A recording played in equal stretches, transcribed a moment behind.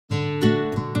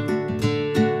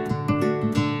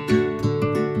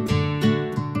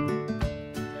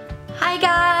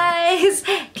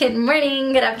Good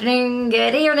morning, good afternoon,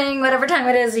 good evening, whatever time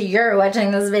it is you're watching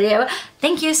this video.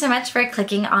 Thank you so much for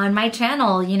clicking on my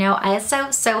channel. You know, I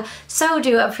so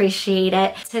do appreciate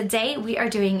it. Today we are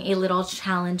doing a little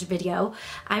challenge video.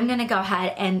 I'm gonna go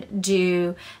ahead and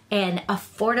do an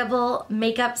affordable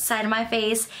makeup side of my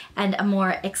face and a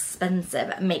more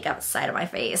expensive makeup side of my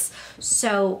face.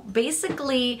 So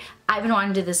basically, I've been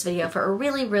wanting to do this video for a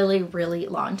really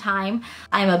long time.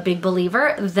 I'm a big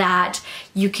believer that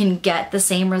you can get the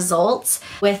same results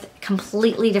with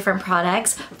completely different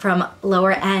products from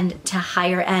lower end to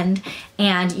higher end,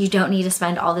 and you don't need to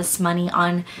spend all this money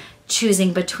on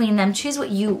choosing between them. Choose what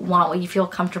you want, what you feel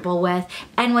comfortable with,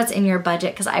 and what's in your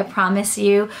budget, because I promise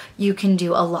you, you can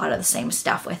do a lot of the same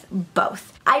stuff with both.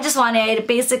 I just wanted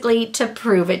basically to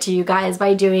prove it to you guys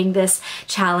by doing this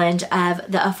challenge of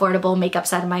the affordable makeup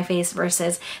side of my face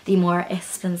versus the more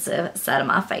expensive side of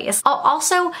my face. I'll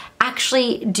also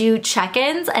actually do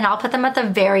check-ins and I'll put them at the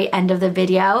very end of the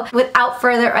video. Without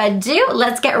further ado,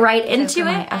 let's get right into it. For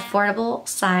my affordable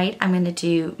side, I'm gonna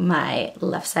do my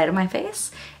left side of my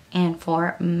face. And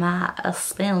for my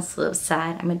expensive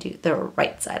side, I'm gonna do the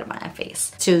right side of my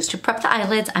face. So to prep the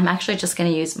eyelids, I'm actually just gonna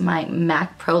use my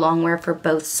MAC Pro Longwear for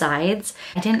both sides.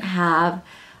 I didn't have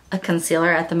a concealer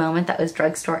at the moment that was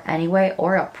drugstore anyway,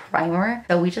 or a primer.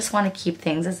 So we just wanna keep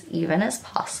things as even as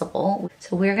possible.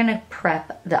 So we're gonna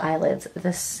prep the eyelids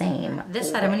the same.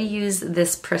 This side, I'm gonna use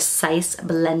this Precise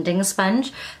blending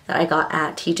sponge that I got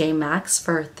at TJ Maxx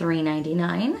for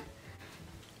 $3.99.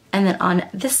 And then on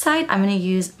this side, I'm gonna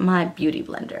use my Beauty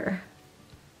Blender.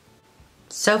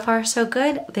 So far, so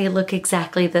good. They look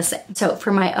exactly the same. So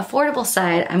for my affordable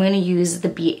side, I'm gonna use the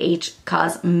BH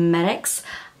Cosmetics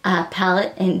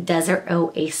palette in Desert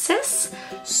Oasis.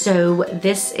 So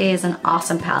this is an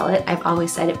awesome palette. I've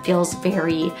always said it feels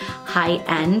very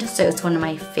high-end, so it's one of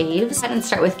my faves. Go ahead and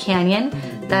start with Canyon.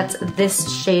 That's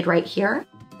this shade right here.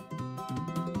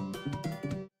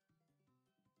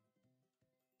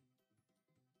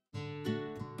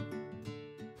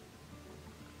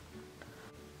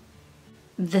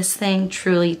 This thing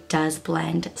truly does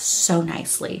blend so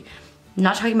nicely. I'm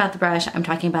not talking about the brush, I'm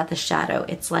talking about the shadow.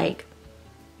 It's like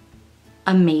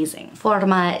amazing. For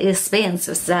my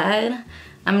expensive side,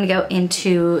 I'm gonna go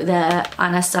into the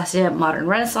Anastasia Modern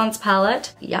Renaissance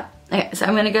palette. Yep. Okay, so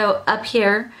I'm gonna go up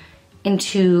here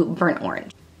into Burnt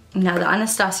Orange. Now the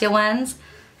Anastasia ones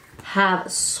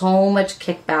have so much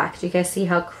kickback. Do you guys see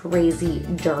how crazy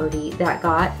dirty that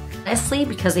got? Honestly,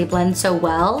 because they blend so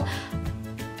well,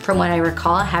 from what I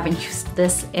recall, having used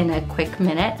this in a quick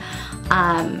minute,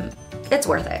 it's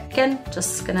worth it. Again,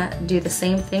 just gonna do the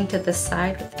same thing to this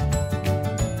side.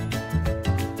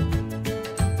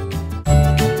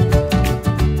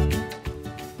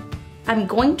 I'm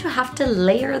going to have to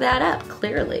layer that up,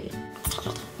 clearly.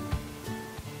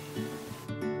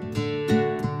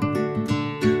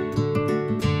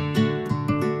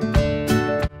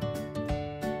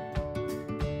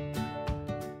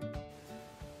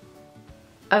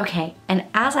 Okay, and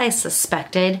as I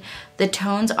suspected, the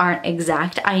tones aren't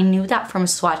exact. I knew that from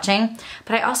swatching,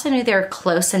 but I also knew they were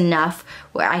close enough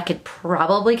where I could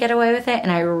probably get away with it, and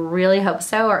I really hope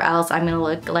so, or else I'm gonna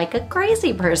look like a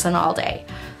crazy person all day.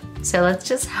 So let's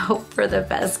just hope for the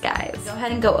best, guys. Go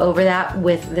ahead and go over that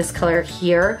with this color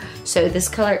here. So this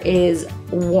color is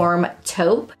Warm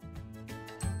Taupe.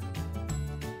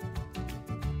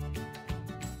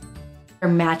 They're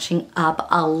matching up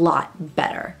a lot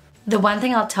better. The one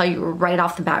thing I'll tell you right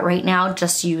off the bat right now,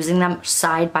 just using them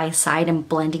side by side and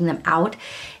blending them out,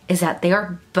 is that they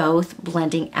are both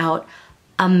blending out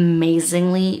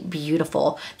amazingly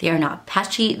beautiful. They are not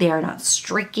patchy, they are not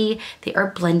streaky, they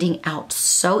are blending out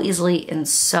so easily and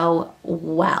so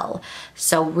well.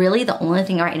 So really the only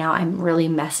thing right now I'm really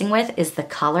messing with is the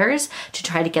colors to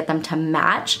try to get them to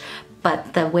match,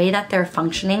 but the way that they're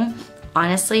functioning,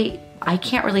 honestly, I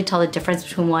can't really tell the difference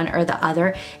between one or the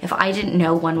other. If I didn't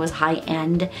know one was high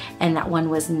end and that one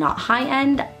was not high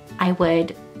end, I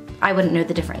wouldn't know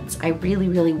the difference. I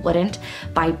really wouldn't,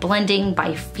 by blending,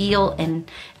 by feel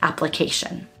and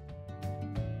application.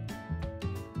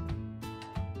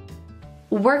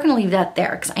 We're gonna leave that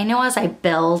there because I know as I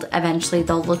build, eventually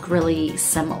they'll look really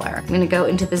similar. I'm gonna go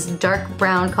into this dark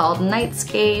brown called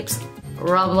Nightscapes,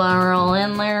 roll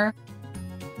in there.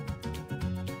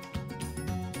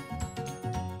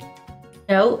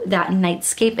 Know that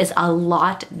Nightscape is a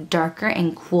lot darker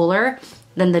and cooler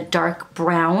than the dark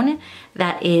brown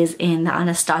that is in the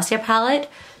Anastasia palette.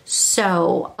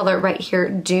 So color right here,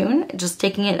 Dune, just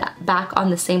taking it back on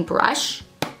the same brush.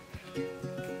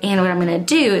 And what I'm gonna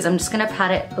do is I'm just gonna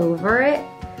pat it over it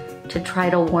to try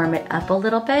to warm it up a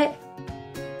little bit.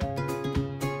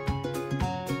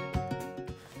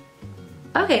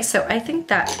 Okay, so I think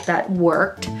that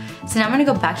worked. So now I'm gonna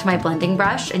go back to my blending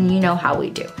brush, and you know how we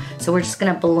do. So we're just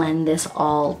gonna blend this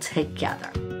all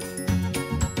together.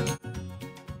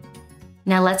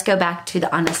 Now let's go back to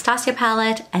the Anastasia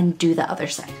palette and do the other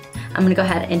side. I'm gonna go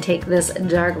ahead and take this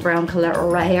dark brown color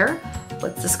right here.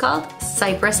 What's this called?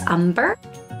 Cypress Umber.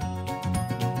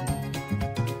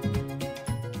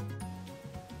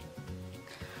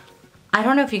 I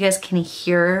don't know if you guys can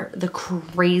hear the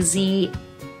crazy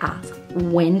ass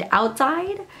wind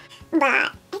outside,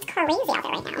 but it's crazy out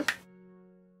there right now.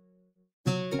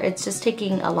 It's just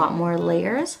taking a lot more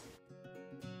layers.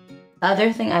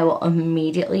 Other thing I will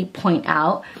immediately point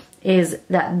out is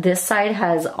that this side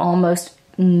has almost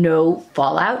no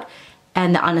fallout,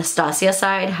 and the Anastasia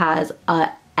side has a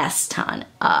S-ton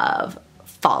of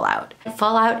fallout.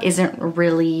 Fallout isn't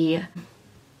really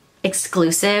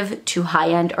exclusive to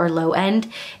high-end or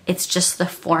low-end. It's just the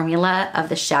formula of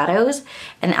the shadows,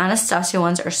 and the Anastasia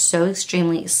ones are so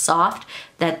extremely soft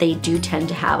that they do tend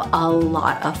to have a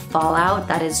lot of fallout.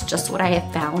 That is just what I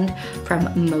have found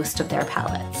from most of their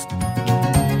palettes.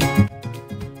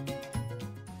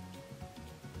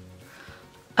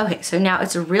 Okay, so now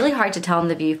it's really hard to tell in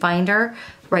the viewfinder.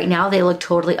 Right now they look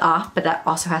totally off, but that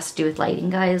also has to do with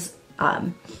lighting, guys.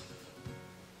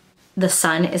 The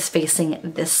sun is facing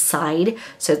this side,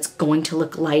 so it's going to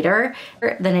look lighter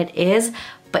than it is,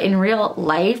 but in real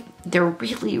life, they're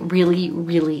really, really,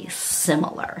 really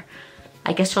similar.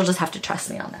 I guess you'll just have to trust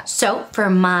me on that. So for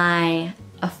my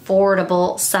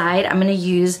affordable side, I'm gonna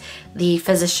use the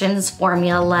Physicians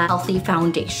Formula Healthy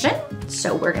Foundation.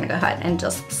 So we're gonna go ahead and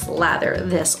just slather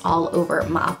this all over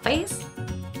my face.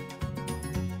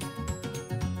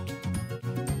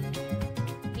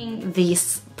 The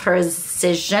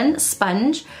Precision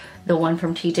sponge, the one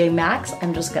from TJ Maxx,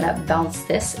 I'm just gonna bounce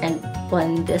this and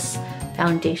blend this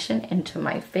foundation into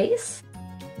my face.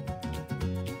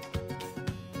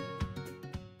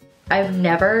 I've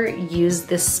never used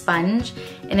this sponge,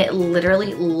 and it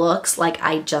literally looks like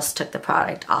I just took the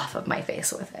product off of my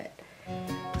face with it.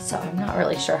 So I'm not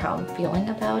really sure how I'm feeling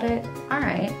about it. All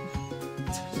right,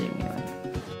 let's zoom you in.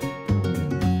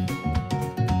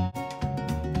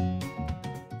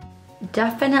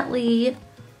 Definitely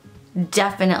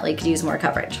could use more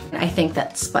coverage. I think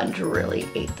that sponge really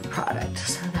ate the product,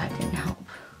 so that didn't help.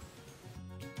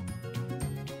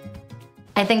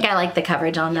 I think I like the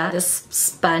coverage on that. This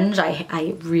sponge,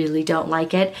 I really don't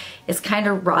like it. It's kind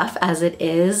of rough as it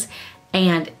is,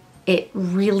 and it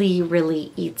really,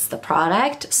 really eats the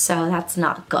product, so that's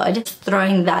not good. Just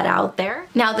throwing that out there.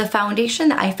 Now the foundation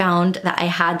that I found that I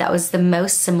had that was the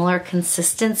most similar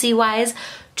consistency-wise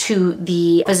to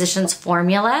the Physicians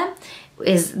Formula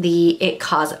is the It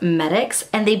Cosmetics,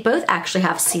 and they both actually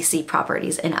have CC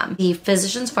properties in them. The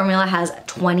Physicians Formula has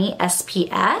 20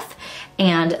 SPF,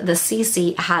 and the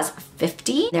CC has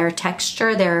 50. Their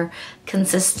texture, their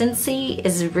consistency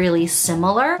is really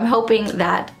similar. I'm hoping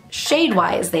that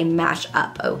shade-wise they match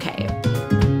up okay.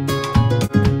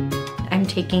 I'm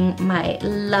taking my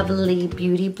lovely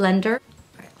beauty blender.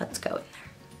 All right, let's go in there.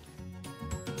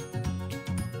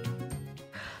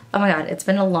 Oh my god, it's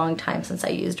been a long time since I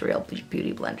used a real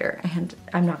beauty blender, and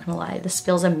I'm not gonna lie, this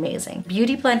feels amazing.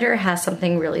 Beauty blender has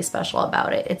something really special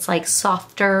about it. It's like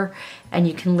softer, and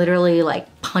you can literally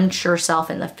like punch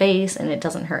yourself in the face and it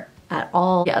doesn't hurt at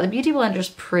all. Yeah, the beauty blender's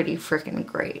pretty freaking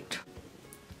great.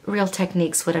 Real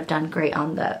Techniques would have done great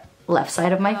on the left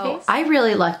side of my face. I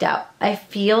really lucked out. I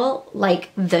feel like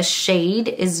the shade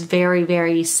is very,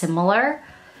 very similar,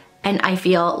 and I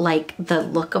feel like the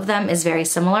look of them is very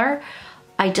similar.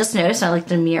 I just noticed, I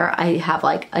looked in the mirror, I have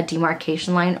like a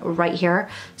demarcation line right here.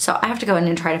 So I have to go in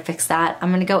and try to fix that.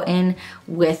 I'm gonna go in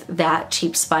with that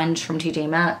cheap sponge from TJ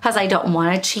Maxx because I don't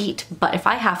wanna cheat, but if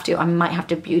I have to, I might have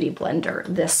to beauty blender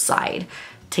this side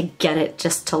to get it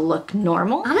just to look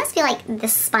normal. I almost feel like the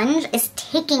sponge is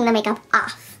taking the makeup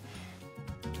off.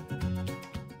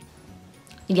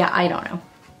 Yeah, I don't know.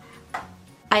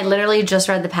 I literally just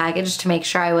read the package to make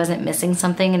sure I wasn't missing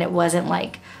something, and it wasn't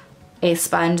like a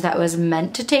sponge that was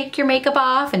meant to take your makeup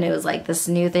off, and it was like this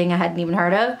new thing I hadn't even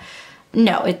heard of.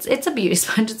 No, it's a beauty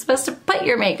sponge. It's supposed to put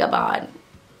your makeup on.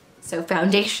 So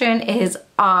foundation is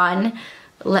on.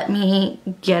 Let me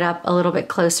get up a little bit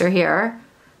closer here.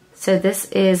 So this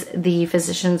is the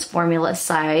Physicians Formula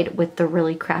side with the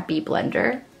really crappy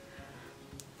blender.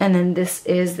 And then this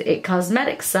is the It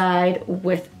Cosmetics side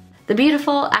with the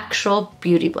beautiful actual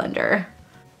beauty blender.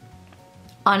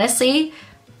 Honestly,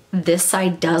 this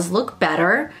side does look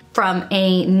better. From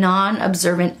a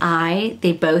non-observant eye,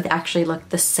 they both actually look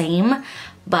the same,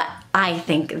 but I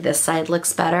think this side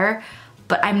looks better.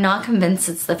 but I'm not convinced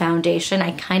it's the foundation.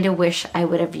 I kind of wish I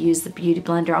would have used the Beauty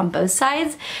Blender on both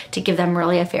sides to give them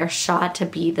really a fair shot to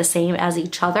be the same as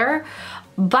each other.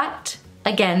 But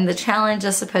again, the challenge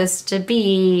is supposed to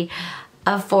be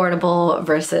affordable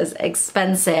versus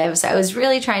expensive. So I was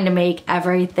really trying to make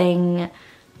everything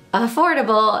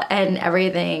affordable and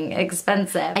everything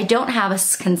expensive. I don't have a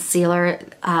concealer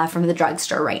from the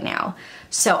drugstore right now.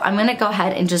 So I'm gonna go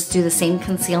ahead and just do the same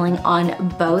concealing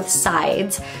on both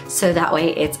sides so that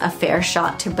way it's a fair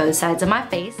shot to both sides of my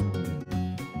face.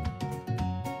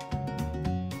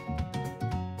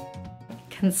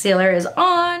 Concealer is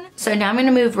on. So now I'm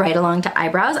gonna move right along to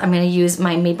eyebrows. I'm gonna use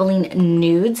my Maybelline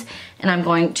Nudes, and I'm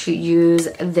going to use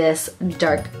this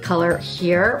dark color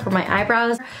here for my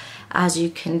eyebrows. As you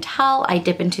can tell, I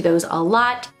dip into those a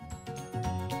lot.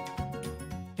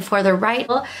 For the right,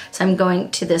 so I'm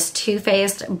going to this Too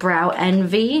Faced Brow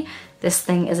Envy. This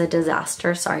thing is a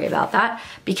disaster, sorry about that,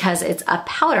 because it's a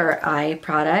powder eye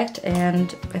product,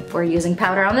 and if we're using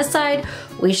powder on this side,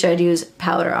 we should use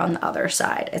powder on the other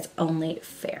side. It's only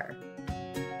fair.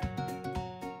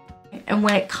 And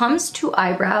when it comes to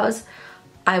eyebrows,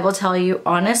 I will tell you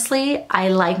honestly, I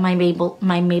like my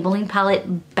Maybelline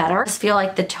palette better. I just feel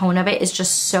like the tone of it is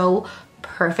just so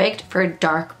perfect for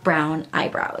dark brown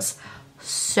eyebrows.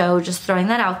 So just throwing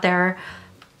that out there.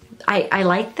 I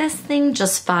like this thing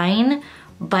just fine,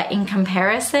 but in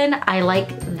comparison, I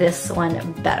like this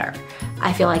one better.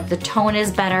 I feel like the tone is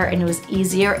better and it was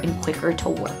easier and quicker to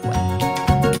work with.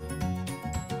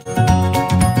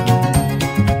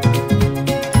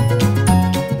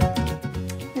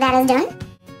 That is done.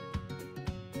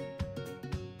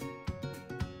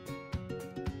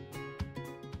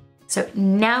 So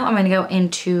now I'm gonna go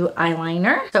into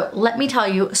eyeliner. So let me tell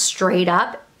you straight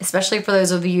up, especially for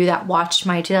those of you that watched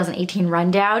my 2018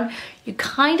 rundown, you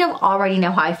kind of already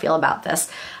know how I feel about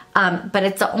this. But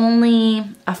it's the only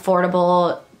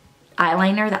affordable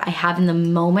eyeliner that I have in the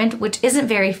moment, which isn't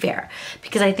very fair,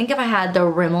 because I think if I had the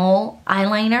Rimmel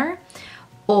eyeliner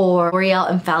or L'Oreal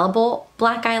Infallible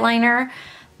black eyeliner,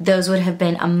 those would have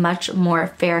been a much more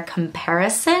fair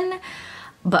comparison,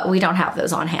 but we don't have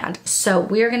those on hand. So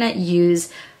we're gonna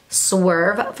use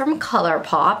Swerve from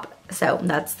ColourPop. So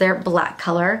that's their black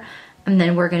color. And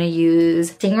then we're gonna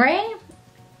use Stingray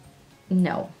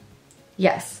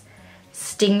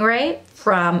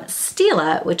from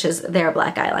Stila, which is their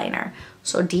black eyeliner.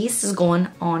 So this is going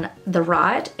on the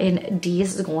right and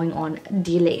this is going on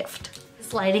the left.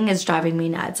 This lighting is driving me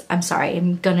nuts. I'm sorry,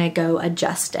 I'm gonna go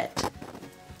adjust it.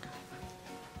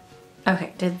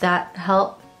 Okay, did that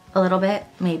help a little bit?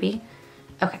 Maybe.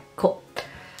 Okay, cool.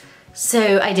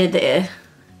 So I did the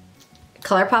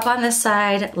ColourPop on this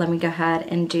side. Let me go ahead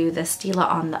and do the Stila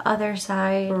on the other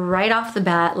side. Right off the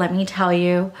bat, let me tell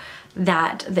you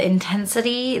that the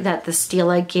intensity that the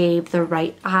Stila gave the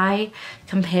right eye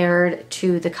compared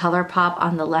to the ColourPop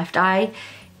on the left eye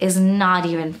is not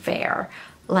even fair.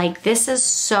 Like, this is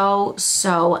so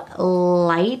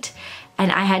light,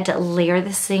 and I had to layer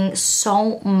this thing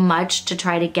so much to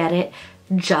try to get it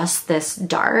just this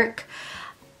dark.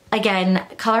 Again,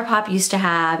 ColourPop used to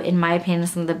have, in my opinion,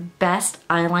 some of the best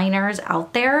eyeliners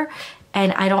out there,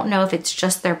 and I don't know if it's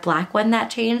just their black one that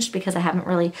changed because I haven't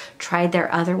really tried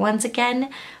their other ones again,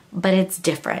 but it's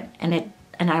different and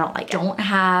I don't like it. I don't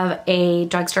have a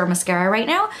drugstore mascara right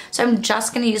now, so I'm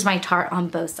just gonna use my Tarte on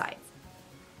both sides.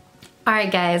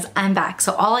 Alright guys, I'm back.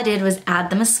 So all I did was add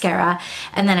the mascara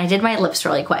and then I did my lips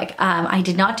really quick. I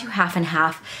did not do half and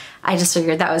half. I just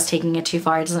figured that was taking it too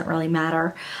far. It doesn't really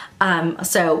matter.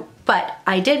 But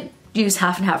I did use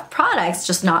half and half products,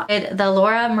 just not the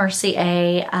Laura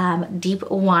Mercier Deep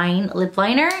Wine Lip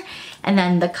Liner and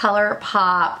then the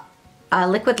ColourPop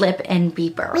Liquid Lip and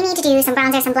Beeper. We need to do some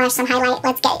bronzer, some blush, some highlight.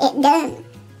 Let's get it done.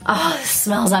 Oh, this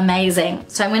smells amazing.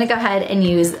 So I'm gonna go ahead and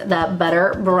use the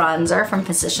Butter Bronzer from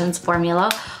Physicians Formula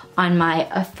on my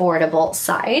affordable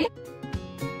side.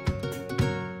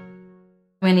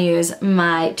 I'm gonna use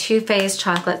my Too Faced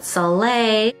Chocolate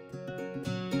Soleil.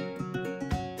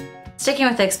 Sticking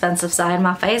with the expensive side of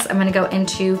my face, I'm gonna go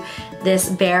into this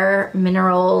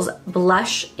BareMinerals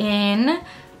Blush in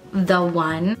The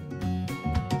One.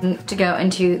 To go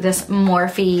into this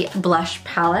Morphed Blush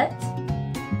Palette.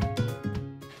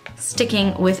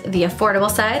 Sticking with the affordable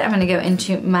side, I'm gonna go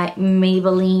into my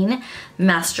Maybelline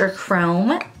Master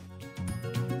Chrome.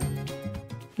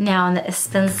 Now on the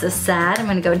expensive side, I'm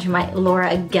gonna go into my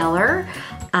Laura Geller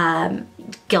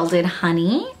Gilded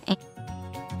Honey.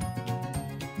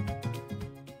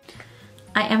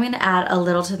 I am gonna add a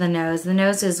little to the nose. The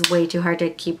nose is way too hard to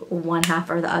keep one half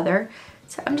or the other.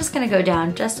 So I'm just gonna go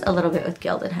down just a little bit with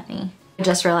Gilded Honey. I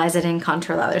just realized I didn't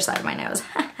contour the other side of my nose.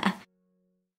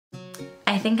 I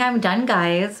think I'm done,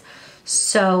 guys.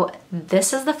 So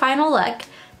this is the final look.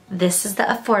 This is the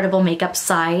affordable makeup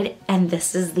side, and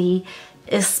this is the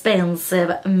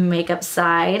expensive makeup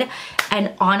side.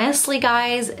 And honestly,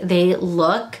 guys, they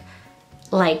look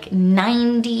like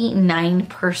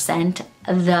 99%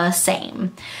 the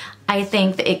same. I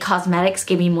think that It Cosmetics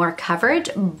gave me more coverage,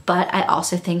 but I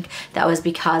also think that was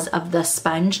because of the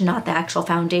sponge, not the actual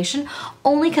foundation,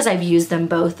 only because I've used them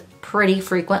both pretty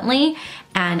frequently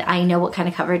and I know what kind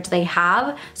of coverage they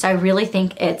have. So I really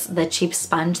think it's the cheap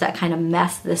sponge that kind of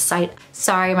messed this side.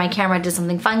 Sorry, my camera did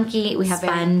something funky. We have a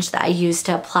sponge that I use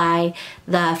to apply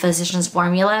the Physicians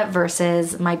Formula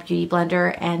versus my Beauty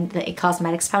Blender and the It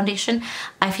Cosmetics foundation.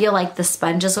 I feel like the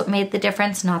sponge is what made the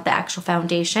difference, not the actual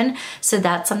foundation. So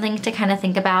that's something to kind of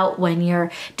think about when you're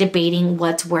debating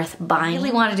what's worth buying. I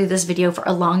really want to do this video for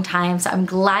a long time, so I'm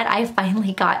glad I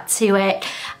finally got to it.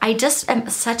 I just am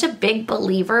such a big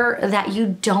believer that you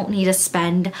don't need to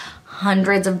spend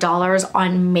hundreds of dollars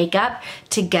on makeup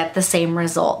to get the same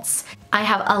results. I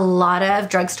have a lot of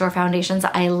drugstore foundations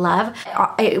that I love.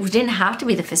 It didn't have to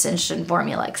be the Physician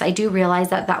Formula, because I do realize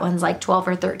that that one's like $12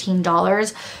 or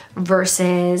 $13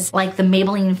 versus like the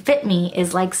Maybelline Fit Me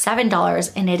is like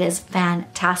 $7 and it is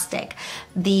fantastic.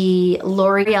 The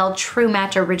L'Oreal True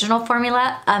Match Original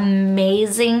Formula,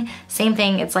 amazing. Same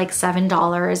thing, it's like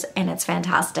 $7 and it's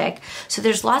fantastic. So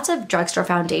there's lots of drugstore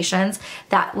foundations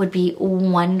that would be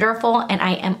wonderful, and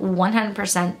I am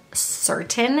 100%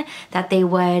 certain that they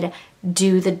would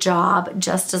do the job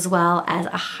just as well as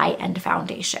a high-end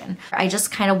foundation. I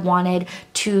just kind of wanted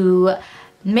to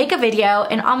make a video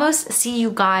and almost see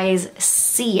you guys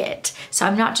see it. So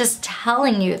I'm not just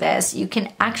telling you this, you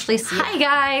can actually see it. Hi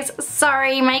guys,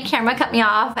 sorry my camera cut me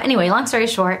off. Anyway, long story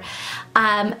short,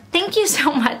 thank you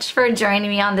so much for joining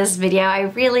me on this video. I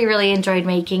really enjoyed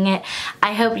making it.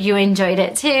 I hope you enjoyed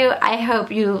it too. I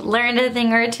hope you learned a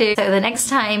thing or two. So the next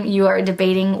time you are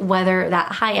debating whether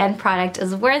that high-end product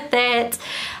is worth it,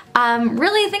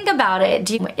 really think about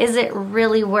it. Is it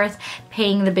really worth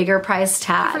paying the bigger price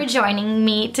tag? Thank you for joining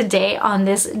me today on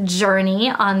this journey,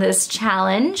 on this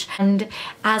challenge. And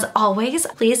as always,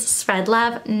 please spread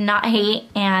love, not hate.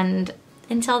 And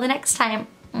until the next time,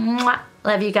 mwah,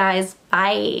 love you guys.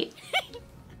 Bye.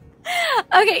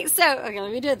 Okay,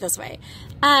 let me do it this way.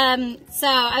 So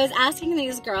I was asking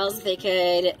these girls if they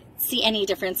could see any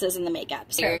differences in the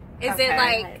makeup. So, is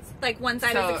it like one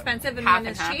side is expensive and one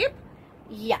is cheap?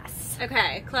 yes.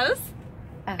 Okay, close?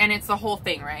 And it's the whole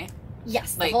thing, right?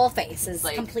 Yes, the Like- whole face is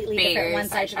like completely base, different one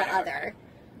side to the eyeshadow. other.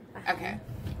 Okay.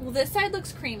 Well, this side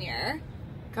looks creamier.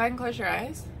 Go ahead and close your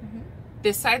eyes.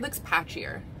 This side looks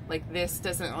patchier. Like this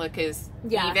doesn't look as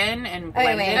even and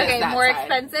blended wait, as Okay, that more side.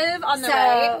 expensive on the So,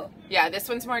 right. Yeah, this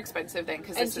one's more expensive then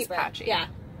because And this is cheaper. patchy. Yeah.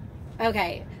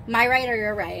 okay, my right or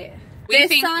your right? We This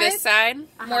think side? this side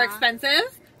More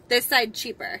expensive. This side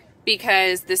cheaper.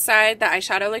 because this side, the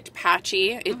eyeshadow looked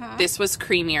patchy. This was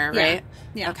creamier, right?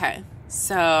 Yeah. Okay.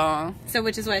 So So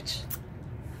which is which?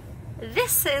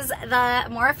 This is the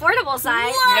more affordable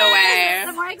side. no way.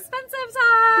 The more expensive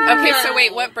side. Okay, so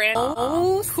wait, what brand?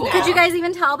 Oh, cool. Could you guys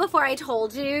even tell before I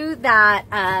told you that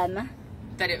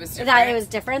That it was different. that it was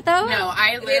different though? No,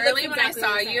 I literally, when I exactly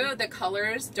saw the same. you, the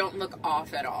colors don't look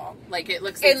off at all. Like, it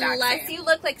looks the exact Unless same. you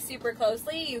look like super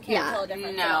closely, you can't tell a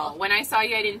difference at No, all. when I saw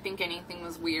you, I didn't think anything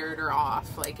was weird or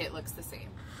off. Like, it looks the same.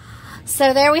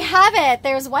 So there we have it.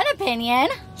 There's one opinion.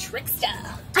 Trickster.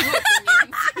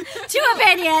 Two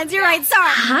opinions. You're right. Sorry.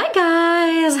 Hi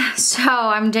guys, so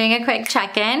I'm doing a quick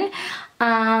check-in.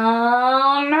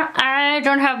 I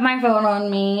don't have my phone on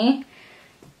me.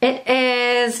 It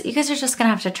is, you guys are just gonna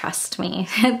have to trust me.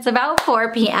 It's about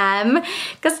 4 p.m.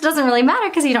 because it doesn't really matter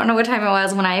because you don't know what time it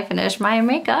was when I finished my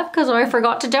makeup because I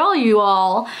forgot to tell you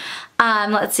all.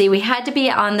 Let's see, we had to be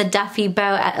on the Duffy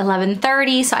boat at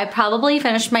 11:30, so I probably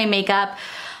finished my makeup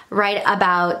right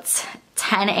about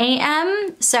 10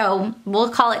 a.m. So we'll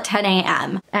call it 10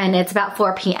 a.m. and it's about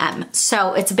 4 p.m.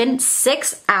 So it's been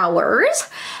 6 hours.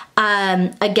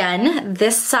 Again,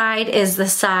 this side is the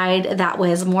side that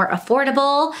was more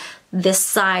affordable. This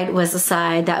side was the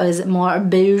side that was more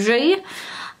bougie.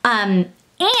 And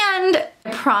I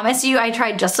promise you, I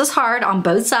tried just as hard on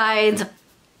both sides.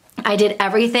 I did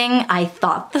everything I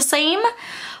thought the same,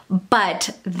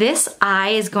 but this eye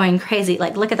is going crazy.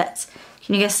 Like, look at this.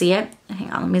 Can you guys see it?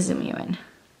 Hang on, let me zoom you in.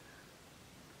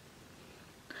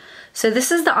 So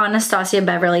this is the Anastasia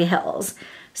Beverly Hills.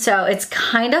 So it's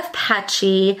kind of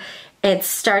patchy. It's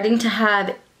starting to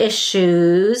have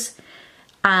issues.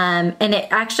 And it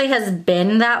actually has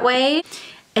been that way.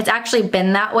 It's actually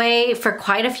been that way for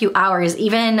quite a few hours,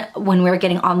 even when we were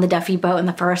getting on the Duffy boat in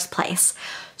the first place.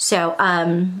 So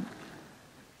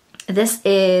This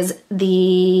is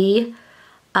the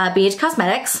BH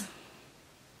Cosmetics.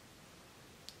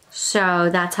 So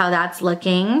that's how that's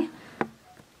looking.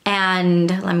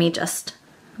 And let me just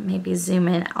maybe zoom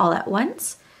in all at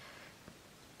once.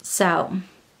 So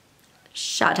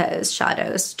shadows,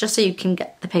 just so you can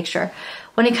get the picture.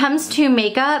 When it comes to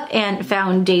makeup and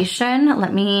foundation,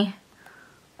 let me,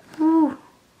 ooh,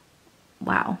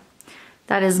 wow.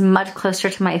 That is much closer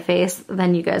to my face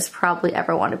than you guys probably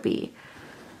ever want to be.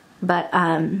 But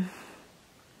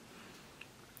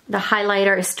the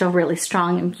highlighter is still really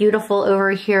strong and beautiful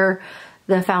over here.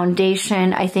 The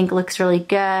foundation I think looks really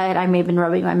good. I may have been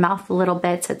rubbing my mouth a little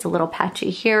bit, so it's a little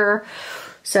patchy here.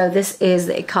 So this is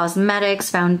the Cosmetics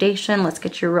foundation. Let's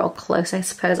get you real close, I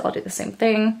suppose. I'll do the same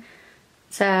thing.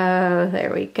 So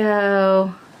there we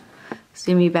go.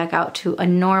 Zoom you back out to a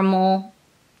normal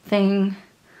thing.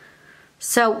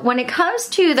 So when it comes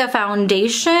to the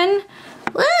foundation,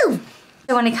 woo!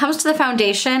 So when it comes to the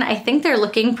foundation, I think they're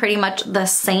looking pretty much the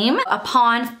same.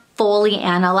 Upon fully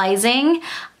analyzing,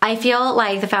 I feel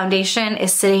like the foundation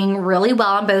is sitting really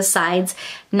well on both sides.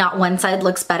 Not one side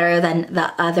looks better than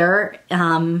the other.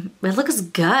 It looks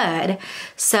good.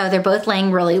 So they're both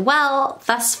laying really well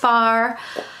thus far.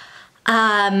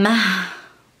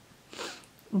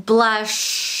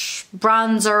 Blush,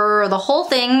 bronzer, the whole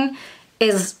thing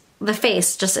is, the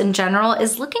face just in general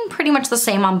is looking pretty much the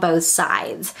same on both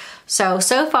sides. So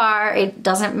far it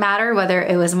doesn't matter whether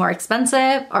it was more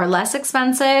expensive or less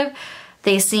expensive.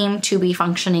 They seem to be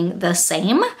functioning the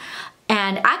same.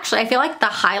 And actually I feel like the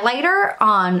highlighter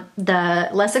on the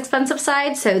less expensive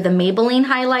side, so the Maybelline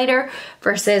highlighter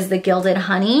versus the Gilded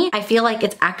Honey, I feel like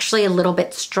it's actually a little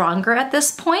bit stronger at this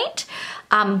point.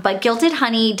 But Gilded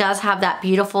Honey does have that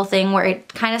beautiful thing where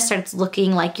it kind of starts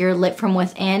looking like you're lit from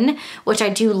within, which I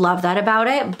do love that about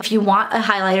it. If you want a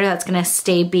highlighter that's gonna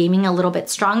stay beaming a little bit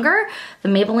stronger, the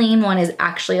Maybelline one is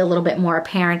actually a little bit more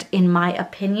apparent in my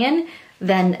opinion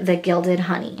than the Gilded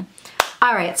Honey.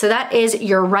 All right, so that is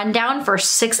your rundown for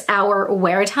 6-hour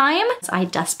wear time. I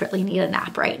desperately need a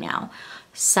nap right now.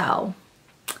 So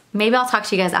maybe I'll talk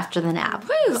to you guys after the nap.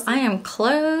 Woo, I am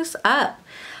close up.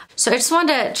 So I just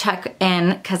wanted to check in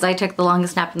because I took the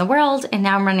longest nap in the world and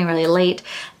now I'm running really late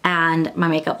and my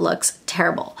makeup looks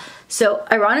terrible. So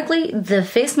ironically, the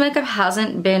face makeup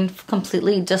hasn't been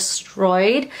completely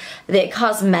destroyed. The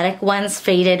cosmetic ones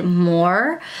faded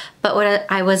more. But what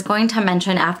I was going to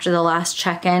mention after the last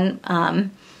check-in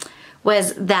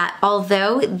was that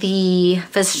although the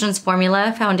Physicians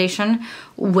Formula foundation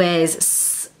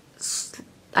was,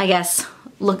 I guess,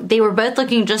 look, they were both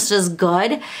looking just as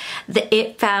good. The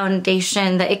IT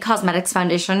foundation, the IT Cosmetics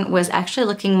foundation was actually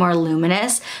looking more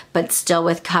luminous, but still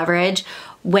with coverage,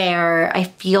 where I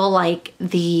feel like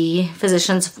the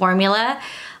Physicians Formula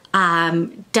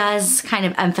does kind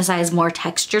of emphasize more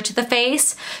texture to the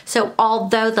face. So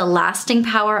although the lasting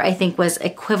power I think was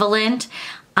equivalent,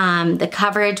 the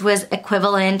coverage was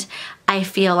equivalent, I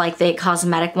feel like the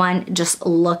cosmetic one just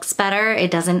looks better.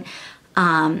 It doesn't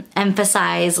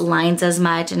emphasize lines as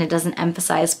much and it doesn't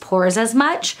emphasize pores as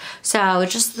much. So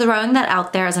just throwing that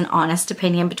out there as an honest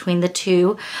opinion between the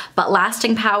two. But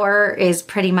lasting power is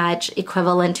pretty much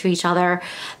equivalent to each other.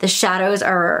 The shadows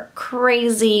are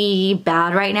crazy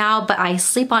bad right now, but I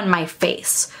sleep on my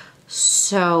face.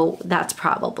 So that's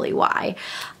probably why.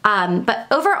 But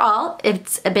overall,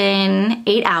 it's been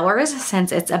 8 hours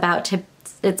since it's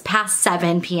past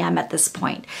 7 p.m. at this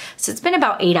point. So it's been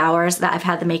about 8 hours that I've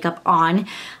had the makeup on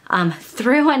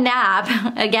through a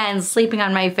nap, again, sleeping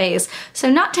on my face.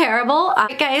 So not terrible.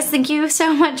 Guys, thank you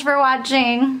so much for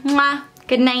watching. Mwah.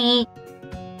 Good night.